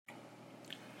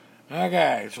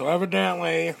Okay, so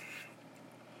evidently,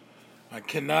 I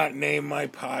cannot name my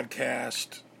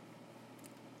podcast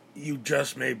You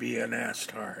Just May Be an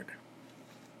Astard.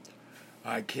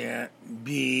 I can't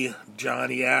be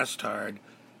Johnny Astard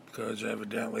because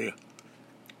evidently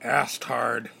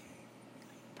Astard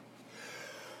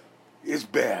is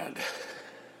bad.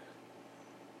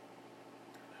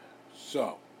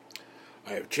 So,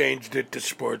 I have changed it to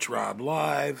sportsrob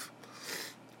Live.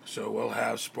 So we'll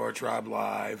have sportsrob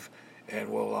Live, and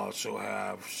we'll also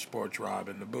have sportsrob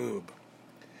in the boob.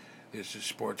 This is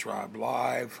sportsrob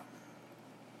Live.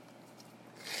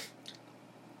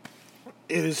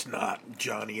 It is not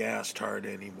Johnny Astard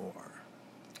anymore.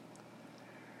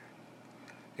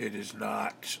 It is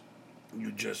not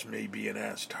You Just May Be an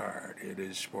Astard. It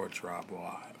is sportsrob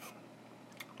Live.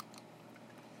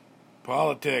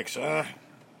 Politics, huh?